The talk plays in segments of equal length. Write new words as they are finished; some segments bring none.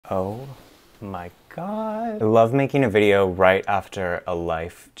Oh my god. I love making a video right after a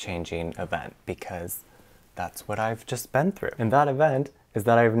life-changing event because that's what I've just been through. And that event is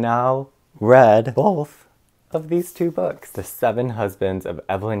that I've now read both of these two books, The Seven Husbands of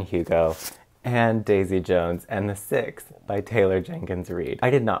Evelyn Hugo and Daisy Jones and the Six by Taylor Jenkins Reid. I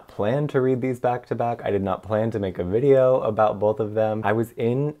did not plan to read these back to back. I did not plan to make a video about both of them. I was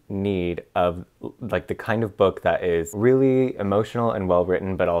in need of like the kind of book that is really emotional and well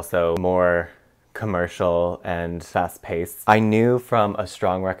written, but also more commercial and fast-paced. I knew from a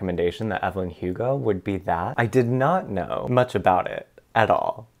strong recommendation that Evelyn Hugo would be that. I did not know much about it at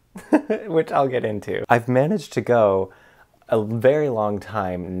all, which I'll get into. I've managed to go a very long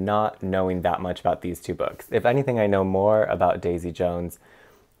time not knowing that much about these two books. If anything, I know more about Daisy Jones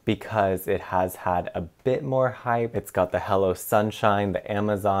because it has had a bit more hype. It's got the Hello Sunshine, the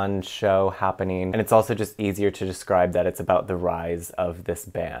Amazon show happening, and it's also just easier to describe that it's about the rise of this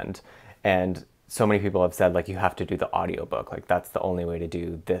band. And so many people have said, like, you have to do the audiobook, like that's the only way to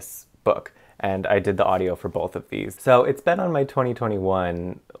do this book. And I did the audio for both of these. So it's been on my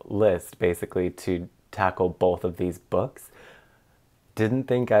 2021 list, basically, to tackle both of these books. Didn't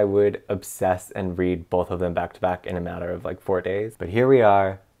think I would obsess and read both of them back to back in a matter of like 4 days, but here we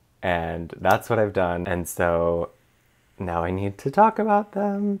are, and that's what I've done. And so now I need to talk about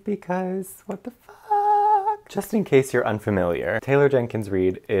them because what the fuck? Just in case you're unfamiliar, Taylor Jenkins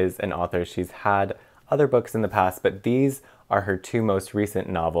Reid is an author. She's had other books in the past, but these are her two most recent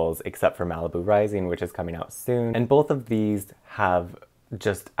novels, except for Malibu Rising, which is coming out soon. And both of these have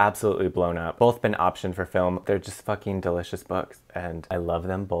just absolutely blown up. Both been optioned for film. They're just fucking delicious books, and I love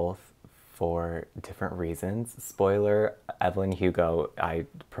them both for different reasons. Spoiler, Evelyn Hugo I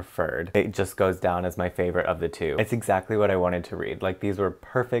preferred. It just goes down as my favorite of the two. It's exactly what I wanted to read. Like, these were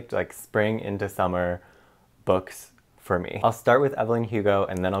perfect, like, spring into summer books for me. I'll start with Evelyn Hugo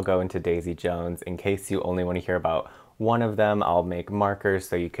and then I'll go into Daisy Jones. In case you only want to hear about one of them, I'll make markers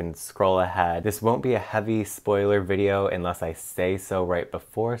so you can scroll ahead. This won't be a heavy spoiler video unless I say so right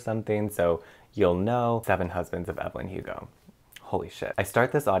before something, so you'll know. Seven Husbands of Evelyn Hugo. Holy shit. I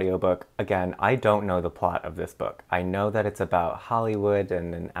start this audiobook. Again, I don't know the plot of this book. I know that it's about Hollywood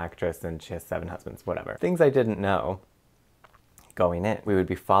and an actress and she has 7 husbands, whatever. Things I didn't know going in. We would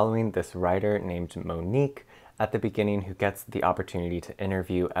be following this writer named Monique at the beginning who gets the opportunity to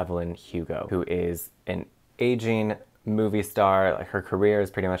interview Evelyn Hugo, who is an aging movie star. Like, her career is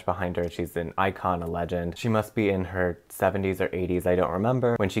pretty much behind her. She's an icon, a legend. She must be in her 70s or 80s, I don't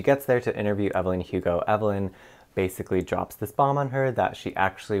remember. When she gets there to interview Evelyn Hugo, Evelyn basically drops this bomb on her that she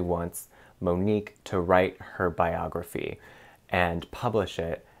actually wants Monique to write her biography and publish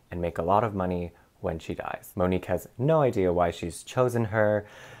it and make a lot of money when she dies. Monique has no idea why she's chosen her.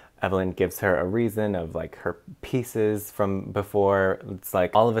 Evelyn gives her a reason of like her pieces from before. It's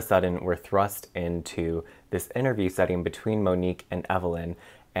like all of a sudden we're thrust into this interview setting between Monique and Evelyn,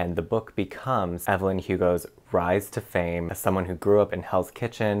 and the book becomes Evelyn Hugo's rise to fame as someone who grew up in Hell's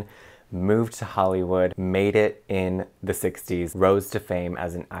Kitchen, moved to Hollywood, made it in the 60s, rose to fame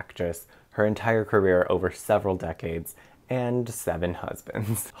as an actress, her entire career over several decades, and 7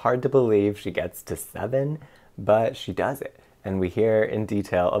 husbands. Hard to believe she gets to 7, but she does it. And we hear in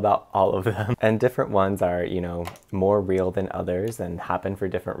detail about all of them. And different ones are, you know, more real than others and happen for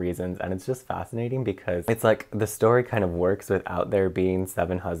different reasons. And it's just fascinating because it's like the story kind of works without there being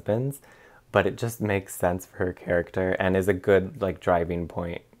 7 husbands, but it just makes sense for her character and is a good like driving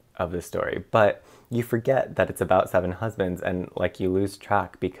point of the story. But you forget that it's about 7 husbands and like you lose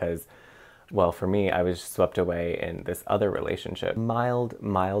track because, well, for me, I was swept away in this other relationship.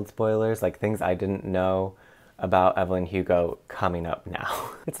 Mild spoilers, like things I didn't know about Evelyn Hugo coming up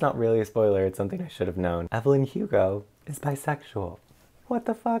now. It's not really a spoiler, it's something I should have known. Evelyn Hugo is bisexual. What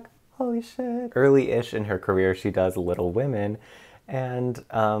the fuck? Holy shit. Early-ish in her career, she does Little Women, and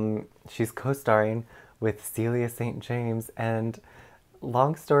she's co-starring with Celia St. James, and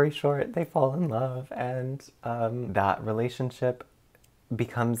long story short, they fall in love, and that relationship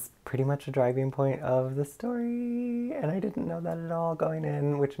becomes pretty much a driving point of the story, and I didn't know that at all going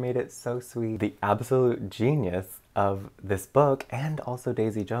in, which made it so sweet. The absolute genius of this book, and also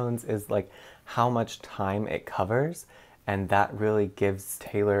Daisy Jones, is like how much time it covers, and that really gives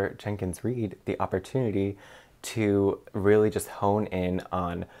Taylor Jenkins Reid the opportunity to really just hone in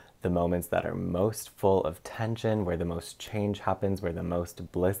on the moments that are most full of tension, where the most change happens, where the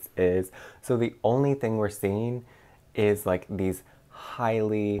most bliss is. So the only thing we're seeing is like these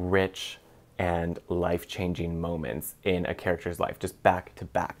highly rich and life-changing moments in a character's life, just back to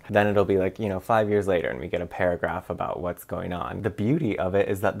back. Then it'll be like, you know, 5 years later and we get a paragraph about what's going on. The beauty of it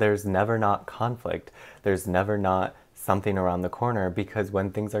is that there's never not conflict. There's never not something around the corner, because when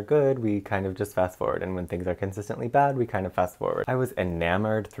things are good, we kind of just fast forward, and when things are consistently bad, we kind of fast forward. I was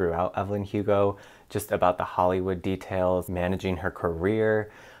enamored throughout Evelyn Hugo, just about the Hollywood details, managing her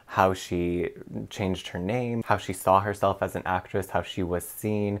career, how she changed her name, how she saw herself as an actress, how she was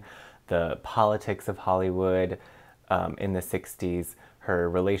seen, the politics of Hollywood in the 60s, her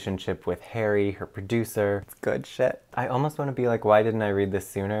relationship with Harry, her producer. It's good shit. I almost want to be like, why didn't I read this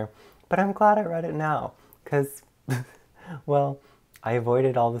sooner? But I'm glad I read it now, because, well, I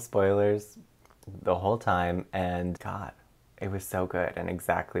avoided all the spoilers the whole time, and God, it was so good and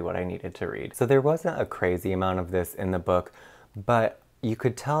exactly what I needed to read. So there wasn't a crazy amount of this in the book, but you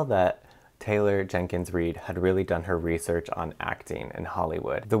could tell that Taylor Jenkins Reid had really done her research on acting in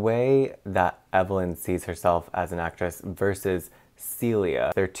Hollywood. The way that Evelyn sees herself as an actress versus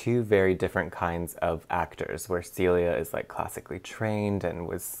Celia, they're two very different kinds of actors, where Celia is like classically trained and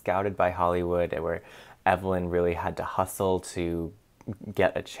was scouted by Hollywood, and where Evelyn really had to hustle to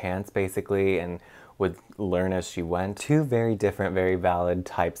get a chance basically and would learn as she went. Two very different, very valid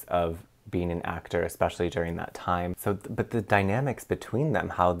types of being an actor, especially during that time. So, but the dynamics between them,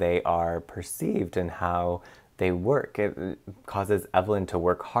 how they are perceived and how they work, it causes Evelyn to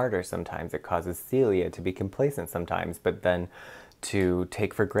work harder sometimes. It causes Celia to be complacent sometimes, but then to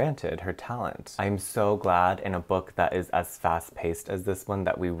take for granted her talent. I'm so glad in a book that is as fast-paced as this one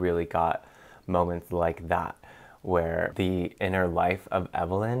that we really got moments like that, where the inner life of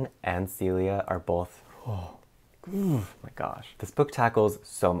Evelyn and Celia are both, oh my gosh. This book tackles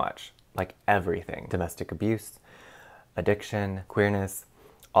so much. Like everything. Domestic abuse, addiction, queerness,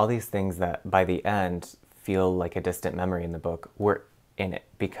 all these things that by the end feel like a distant memory in the book were in it,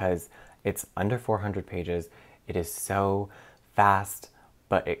 because it's under 400 pages. It is so fast,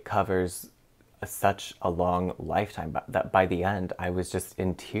 but it covers such a long lifetime that by the end I was just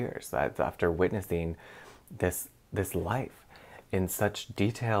in tears after witnessing this life in such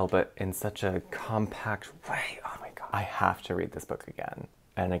detail, but in such a compact way. Oh my God. I have to read this book again.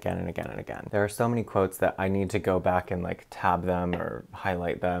 And again and again and again. There are so many quotes that I need to go back and like tab them or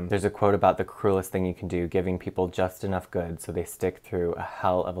highlight them. There's a quote about the cruelest thing you can do, giving people just enough good so they stick through a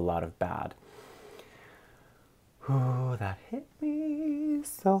hell of a lot of bad. Ooh, that hit me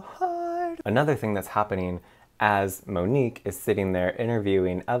so hard. Another thing that's happening as Monique is sitting there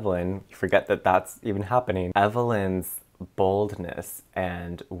interviewing Evelyn, you forget that that's even happening. Evelyn's boldness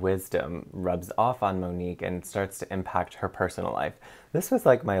and wisdom rubs off on Monique and starts to impact her personal life. This was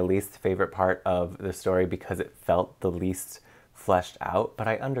like my least favorite part of the story because it felt the least fleshed out, but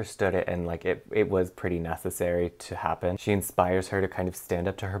I understood it, and like it was pretty necessary to happen. She inspires her to kind of stand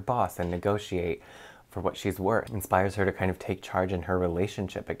up to her boss and negotiate for what she's worth. Inspires her to kind of take charge in her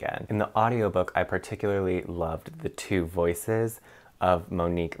relationship again. In the audiobook, I particularly loved the two voices of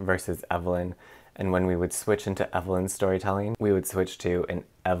Monique versus Evelyn. And when we would switch into Evelyn's storytelling, we would switch to an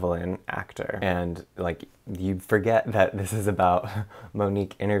Evelyn actor. And like, you forget that this is about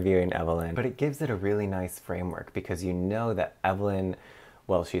Monique interviewing Evelyn, but it gives it a really nice framework, because you know that Evelyn,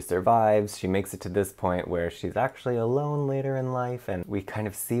 well, she survives, she makes it to this point where she's actually alone later in life, and we kind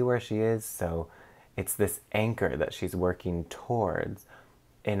of see where she is, so it's this anchor that she's working towards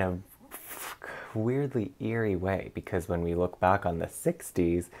in a weirdly eerie way, because when we look back on the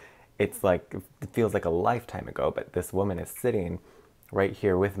 60s, it's like, it feels like a lifetime ago, but this woman is sitting right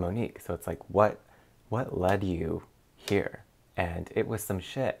here with Monique. So it's like, what led you here? And it was some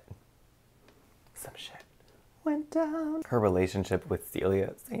shit. Some shit went down. Her relationship with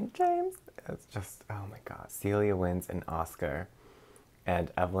Celia St. James, it's just, oh my God. Celia wins an Oscar, and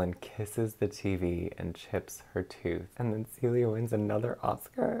Evelyn kisses the TV and chips her tooth. And then Celia wins another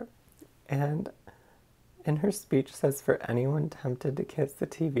Oscar, and in her speech says, for anyone tempted to kiss the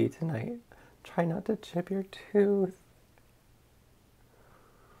TV tonight, try not to chip your tooth.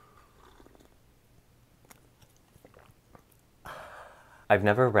 I've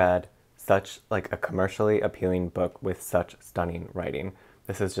never read such like a commercially appealing book with such stunning writing.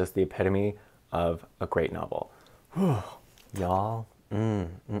 This is just the epitome of a great novel. Y'all.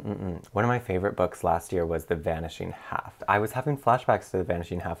 One of my favorite books last year was The Vanishing Half. I was having flashbacks to The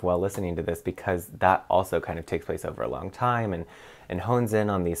Vanishing Half while listening to this, because that also kind of takes place over a long time and hones in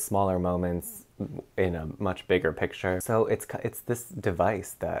on these smaller moments in a much bigger picture. So it's this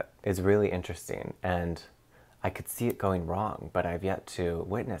device that is really interesting, and I could see it going wrong, but I've yet to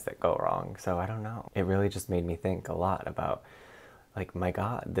witness it go wrong. So I don't know. It really just made me think a lot about, like, my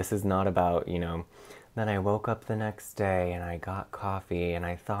God, this is not about, you know, then I woke up the next day and I got coffee and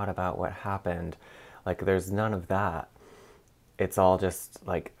I thought about what happened. Like, there's none of that. It's all just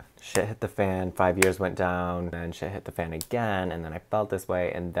like, shit hit the fan, 5 years went down, and shit hit the fan again, and then I felt this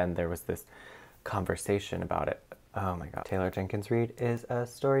way, and then there was this conversation about it Oh my god. Taylor Jenkins Reid is a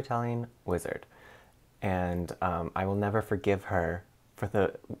storytelling wizard. And I will never forgive her for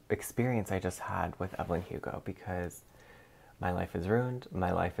the experience I just had with Evelyn Hugo, because my life is ruined,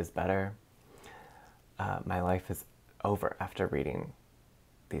 my life is better, my life is over after reading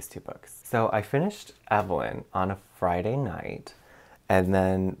these two books. So I finished Evelyn on a Friday night, and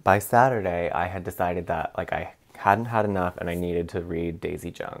then by Saturday I had decided that like I hadn't had enough and I needed to read Daisy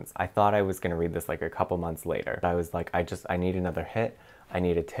Jones. I thought I was gonna read this like a couple months later. I was like, I need another hit. I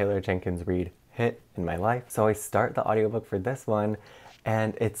need a Taylor Jenkins Reid hit in my life. So I start the audiobook for this one,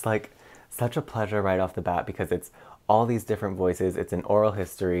 and it's like such a pleasure right off the bat because it's all these different voices. It's an oral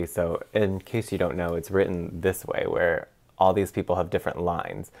history, so in case you don't know, it's written this way where all these people have different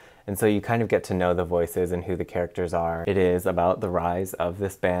lines. And so you kind of get to know the voices and who the characters are. It is about the rise of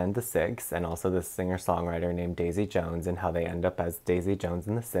this band, the Six, and also this singer-songwriter named Daisy Jones and how they end up as Daisy Jones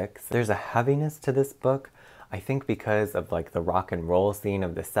and the Six. There's a heaviness to this book, I think because of like the rock and roll scene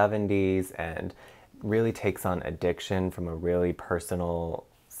of the 70s, and really takes on addiction from a really personal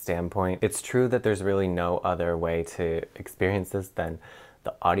standpoint. It's true that there's really no other way to experience this than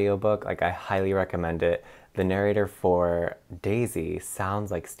the audiobook. Like, I highly recommend it. The narrator for Daisy sounds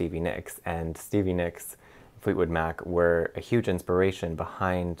like Stevie Nicks, and Stevie Nicks, Fleetwood Mac were a huge inspiration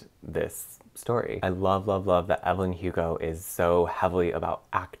behind this story. I love, love, love that Evelyn Hugo is so heavily about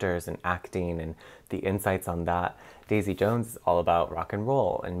actors and acting and the insights on that. Daisy Jones is all about rock and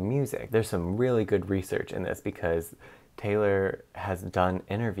roll and music. There's some really good research in this because Taylor has done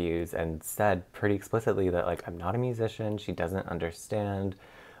interviews and said pretty explicitly that like, I'm not a musician. She doesn't understand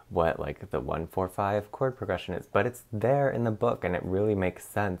what like the 1-4-5 chord progression is, but it's there in the book and it really makes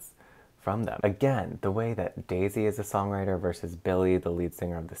sense from them. Again, the way that Daisy is a songwriter versus Billy, the lead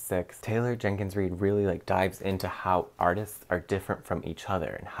singer of the Six, Taylor Jenkins Reid really like dives into how artists are different from each other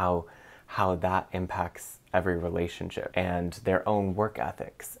and how that impacts every relationship and their own work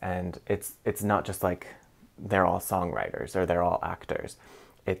ethics. And it's not just like they're all songwriters or they're all actors.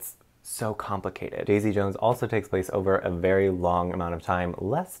 It's so complicated. Daisy Jones also takes place over a very long amount of time,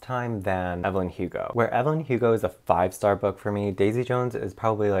 less time than Evelyn Hugo. Where Evelyn Hugo is a 5-star book for me, Daisy Jones is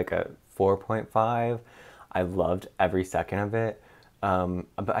probably like a 4.5. I loved every second of it.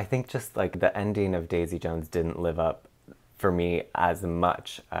 But I think just like the ending of Daisy Jones didn't live up for me as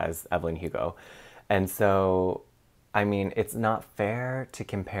much as Evelyn Hugo. And so, I mean, it's not fair to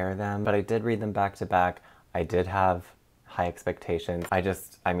compare them, but I did read them back to back. I did have high expectations.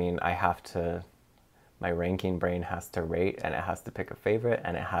 I mean, I have to, my ranking brain has to rate and it has to pick a favorite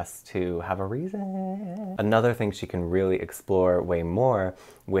and it has to have a reason. Another thing she can really explore way more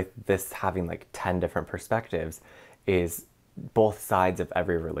with this having like 10 different perspectives is both sides of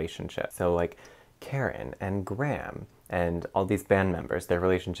every relationship. So like Karen and Graham and all these band members, their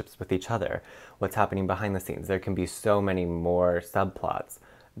relationships with each other, what's happening behind the scenes. There can be so many more subplots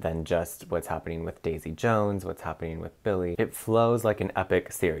than just what's happening with Daisy Jones, what's happening with Billy. It flows like an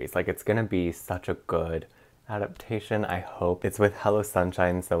epic series. Like, it's gonna be such a good adaptation, I hope. It's with Hello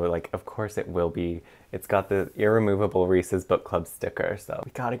Sunshine, so like, of course it will be. It's got the irremovable Reese's Book Club sticker, so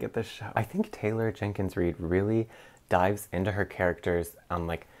we gotta get this show. I think Taylor Jenkins Reid really dives into her characters on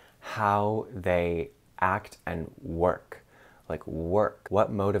like how they act and work. Like work.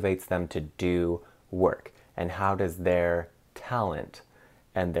 What motivates them to do work? And how does their talent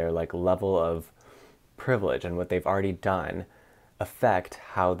and their like level of privilege and what they've already done affect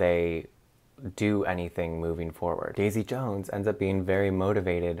how they do anything moving forward. Daisy Jones ends up being very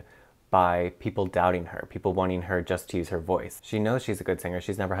motivated by people doubting her, people wanting her just to use her voice. She knows she's a good singer,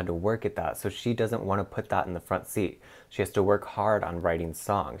 she's never had to work at that, so she doesn't want to put that in the front seat. She has to work hard on writing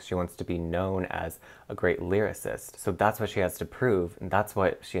songs. She wants to be known as a great lyricist. So that's what she has to prove, and that's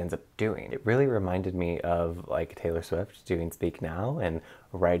what she ends up doing. It really reminded me of like Taylor Swift doing Speak Now and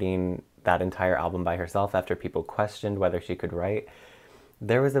writing that entire album by herself after people questioned whether she could write.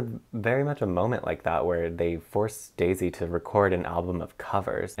 There was very much a moment like that where they forced Daisy to record an album of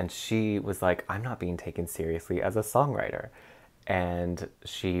covers, and she was like, I'm not being taken seriously as a songwriter. And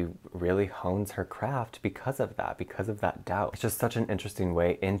she really hones her craft because of that doubt. It's just such an interesting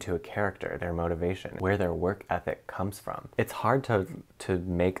way into a character, their motivation, where their work ethic comes from. It's hard to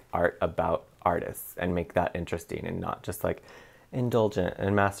make art about artists and make that interesting and not just like indulgent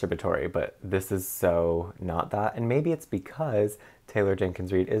and masturbatory, but this is so not that. And maybe it's because Taylor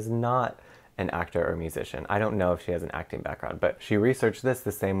Jenkins Reid is not an actor or musician. I don't know if she has an acting background, but she researched this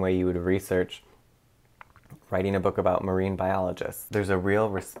the same way you would research writing a book about marine biologists. There's a real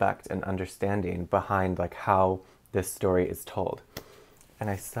respect and understanding behind like how this story is told. And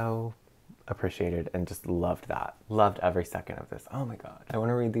I so appreciated and just loved that. Loved every second of this. Oh my God. I want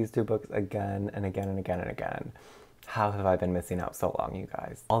to read these two books again and again and again and again. How have I been missing out so long, you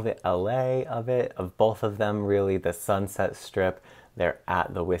guys? All the LA of it, of both of them, really, the Sunset Strip, they're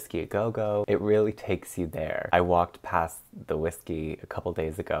at the Whiskey A Go-Go. It really takes you there. I walked past the Whiskey a couple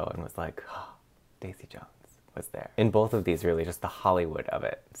days ago and was like, oh, Daisy Jones was there. In both of these, really, just the Hollywood of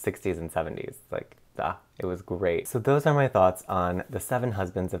it, 60s and 70s, like, it was great. So those are my thoughts on The Seven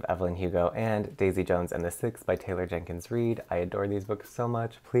Husbands of Evelyn Hugo and Daisy Jones and the Six by Taylor Jenkins Reid. I adore these books so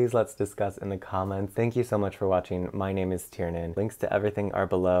much. Please let's discuss in the comments. Thank you so much for watching. My name is Tiernan. Links to everything are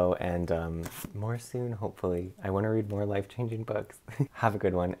below, and more soon, hopefully. I want to read more life-changing books. Have a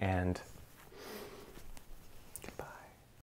good one, and